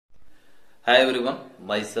Hi everyone,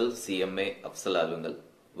 myself CMA Afsal Alungal.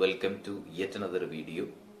 Welcome to yet another video.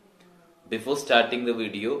 Before starting the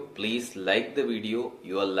video, please like the video.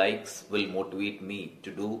 Your likes will motivate me to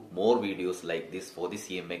do more videos like this for the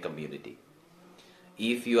CMA community.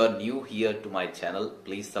 If you are new here to my channel,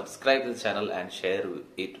 please subscribe to the channel and share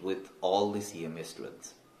it with all the CMA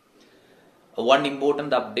students. One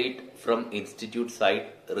important update from Institute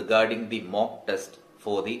side regarding the mock test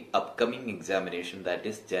for the upcoming examination, that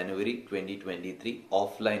is January 2023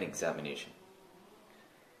 offline examination.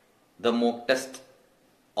 The mock test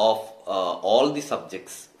of all the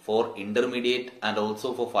subjects for intermediate and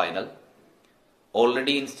also for final.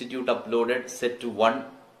 Already Institute uploaded set 1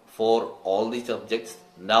 for all the subjects.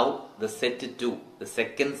 Now the set 2, the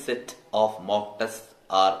second set of mock tests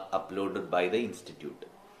are uploaded by the Institute.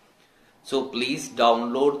 So please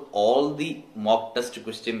download all the mock test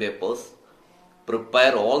question papers,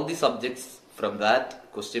 prepare all the subjects from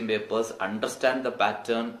that question papers, understand the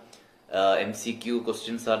pattern, MCQ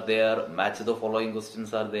questions are there, match the following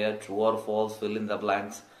questions are there, true or false, fill in the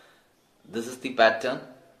blanks. This is the pattern.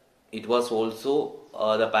 It was also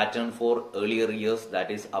the pattern for earlier years,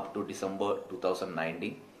 that is up to December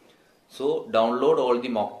 2019. So download all the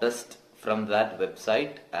mock test from that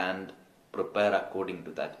website and prepare according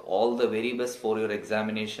to that. All the very best for your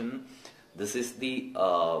examination. This is the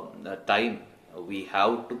time we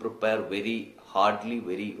have to prepare very hardly,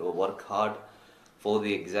 work hard for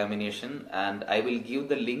the examination, and I will give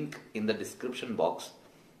the link in the description box.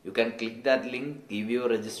 You can click that link, give your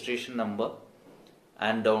registration number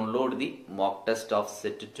and download the mock test of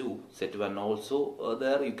set 2, set 1 also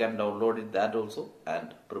there. You can download it that also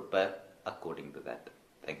and prepare according to that.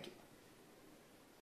 Thank you.